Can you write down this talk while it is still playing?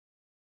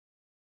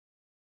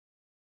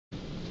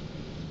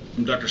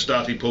I'm Dr.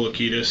 Stathis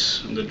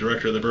Poulakidas. I'm the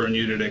director of the burn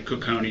unit at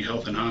Cook County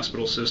Health and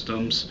Hospital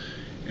Systems,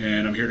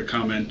 and I'm here to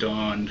comment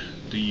on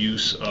the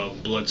use of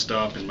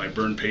BloodSTOP in my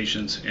burn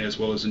patients as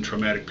well as in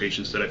traumatic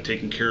patients that I've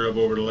taken care of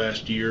over the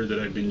last year that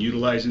I've been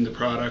utilizing the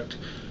product.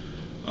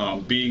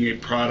 Being a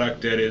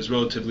product that is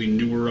relatively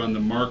newer on the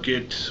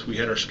market, we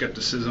had our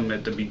skepticism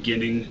at the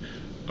beginning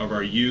of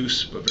our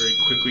use, but very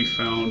quickly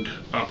found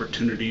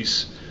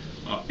opportunities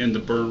in the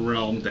burn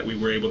realm that we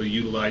were able to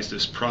utilize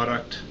this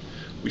product.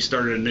 We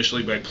started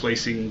initially by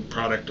placing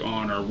product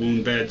on our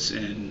wound beds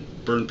in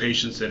burn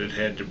patients that had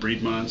had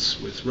debridements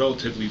with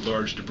relatively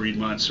large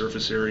debridement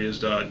surface areas,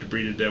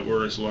 debrided that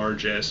were as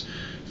large as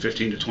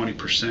 15 to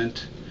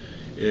 20%.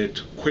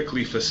 It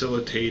quickly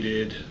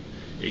facilitated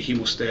a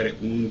hemostatic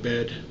wound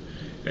bed.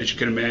 As you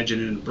can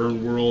imagine, in the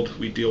burn world,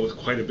 we deal with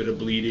quite a bit of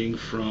bleeding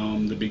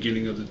from the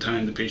beginning of the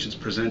time the patients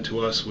present to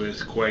us with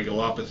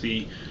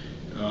coagulopathy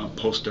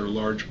post their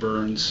large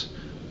burns.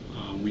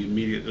 We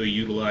immediately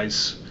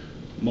utilize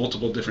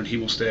multiple different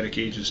hemostatic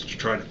agents to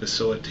try to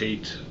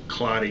facilitate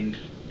clotting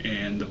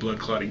and the blood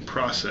clotting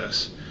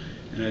process.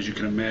 And as you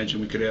can imagine,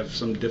 we could have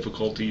some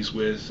difficulties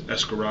with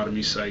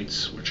escharotomy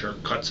sites, which are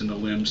cuts in the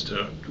limbs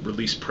to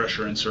release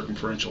pressure in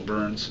circumferential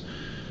burns.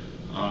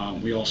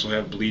 We also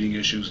have bleeding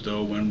issues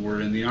though when we're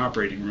in the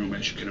operating room,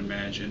 as you can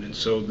imagine. And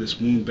so this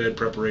wound bed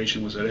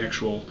preparation was an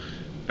actual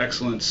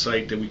excellent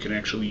site that we can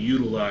actually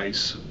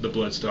utilize the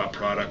BloodSTOP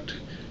product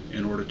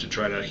in order to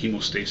try to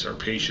hemostase our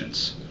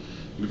patients.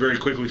 We very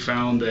quickly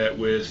found that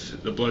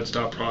with the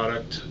BloodSTOP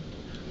product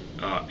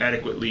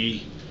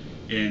adequately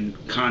in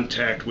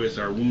contact with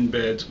our wound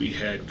beds, we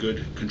had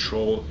good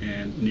control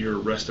and near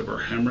arrest of our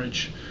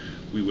hemorrhage.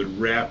 We would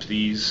wrap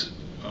these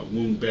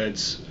wound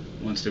beds,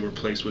 once they were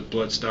placed with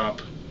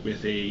BloodSTOP,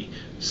 with a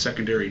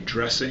secondary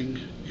dressing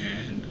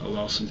and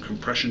allow some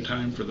compression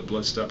time for the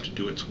BloodSTOP to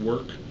do its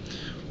work.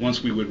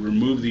 Once we would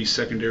remove these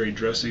secondary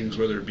dressings,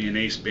 whether it be an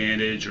ACE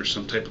bandage or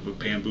some type of a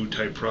bamboo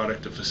type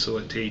product to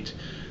facilitate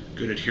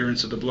good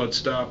adherence of the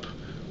BloodSTOP,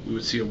 we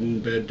would see a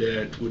wound bed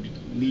that would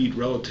need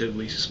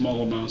relatively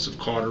small amounts of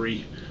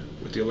cautery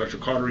with the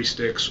electrocautery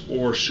sticks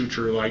or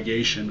suture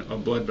ligation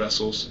of blood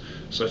vessels,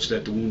 such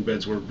that the wound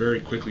beds were very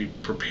quickly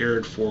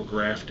prepared for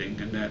grafting,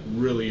 and that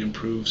really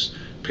improves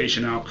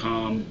patient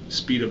outcome,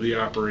 speed of the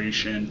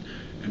operation,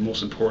 and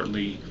most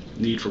importantly,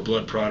 need for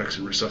blood products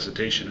and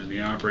resuscitation in the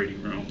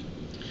operating room.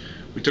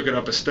 We took it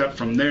up a step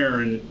from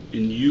there, and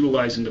in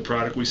utilizing the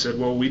product, we said,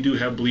 well, we do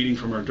have bleeding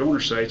from our donor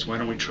sites. Why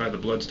don't we try the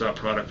BloodSTOP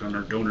product on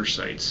our donor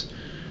sites?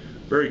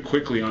 Very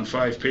quickly, on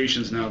 5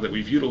 patients now that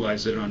we've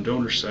utilized it on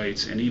donor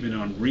sites and even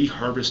on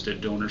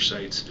reharvested donor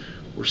sites,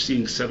 we're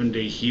seeing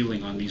 7-day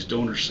healing on these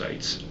donor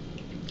sites.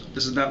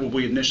 This is not what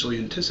we initially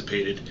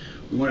anticipated.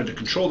 We wanted to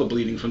control the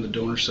bleeding from the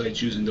donor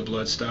sites using the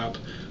BloodSTOP,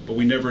 but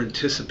we never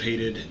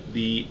anticipated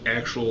the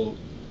actual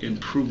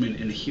improvement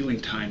in healing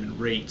time and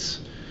rates.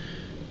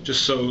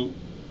 Just so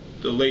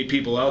the lay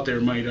people out there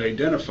might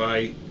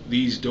identify,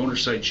 these donor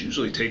sites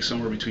usually take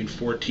somewhere between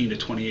 14 to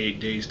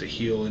 28 days to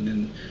heal, and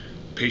in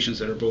patients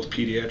that are both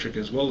pediatric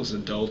as well as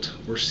adult,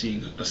 we're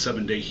seeing a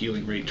 7-day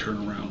healing rate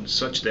turnaround,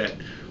 such that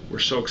we're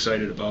so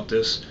excited about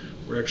this.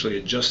 We're actually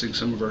adjusting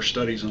some of our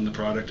studies on the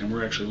product, and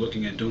we're actually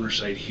looking at donor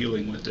site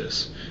healing with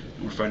this,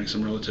 and we're finding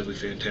some relatively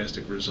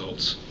fantastic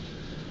results.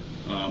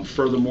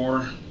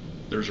 Furthermore,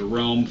 there's a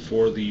realm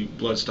for the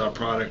BloodSTOP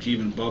product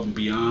even above and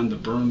beyond the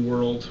burn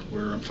world,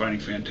 where I'm finding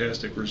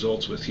fantastic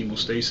results with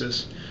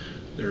hemostasis.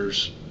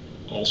 There's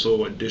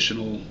also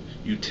additional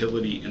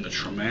utility in the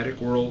traumatic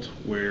world,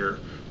 where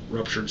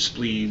ruptured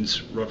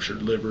spleens,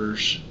 ruptured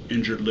livers,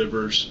 injured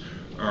livers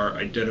are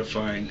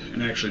identifying,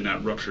 and actually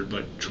not ruptured,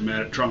 but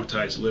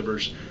traumatized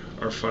livers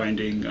are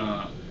finding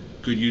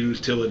good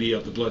utility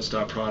of the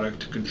BloodSTOP product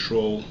to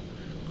control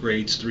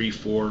grades 3,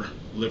 4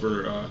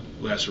 liver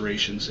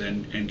lacerations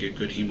and get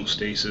good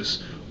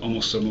hemostasis,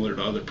 almost similar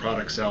to other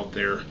products out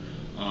there,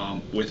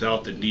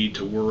 without the need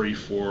to worry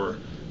for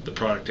the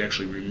product to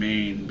actually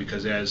remain,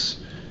 because as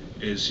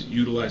is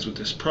utilized with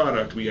this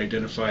product, we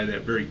identify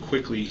that very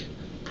quickly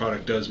the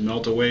product does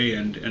melt away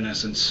and in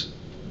essence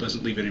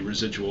doesn't leave any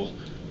residual,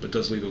 but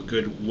does leave a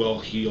good,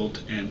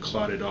 well-healed and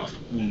clotted off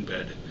wound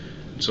bed.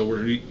 And so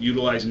we're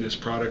utilizing this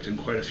product in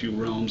quite a few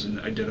realms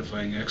and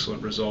identifying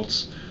excellent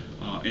results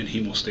in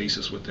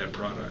hemostasis with that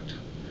product.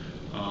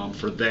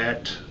 For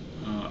that,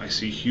 I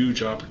see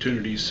huge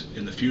opportunities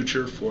in the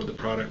future for the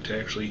product to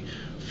actually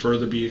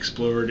further be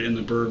explored in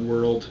the burn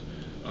world,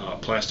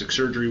 plastic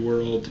surgery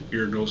world,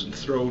 ear, nose, and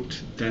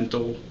throat,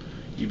 dental,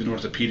 even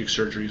orthopedic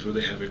surgeries where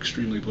they have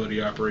extremely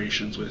bloody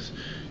operations with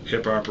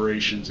hip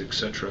operations,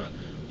 etc.,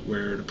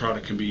 where the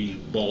product can be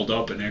balled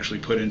up and actually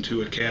put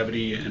into a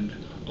cavity and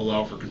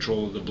allow for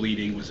control of the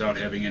bleeding without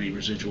having any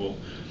residual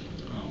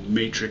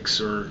matrix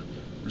or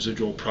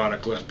residual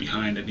product left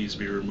behind that needs to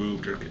be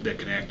removed or that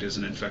can act as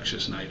an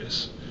infectious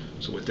nidus.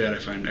 So with that, I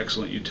find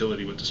excellent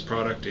utility with this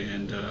product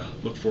and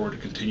look forward to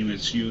continuing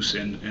its use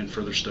and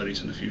further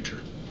studies in the future.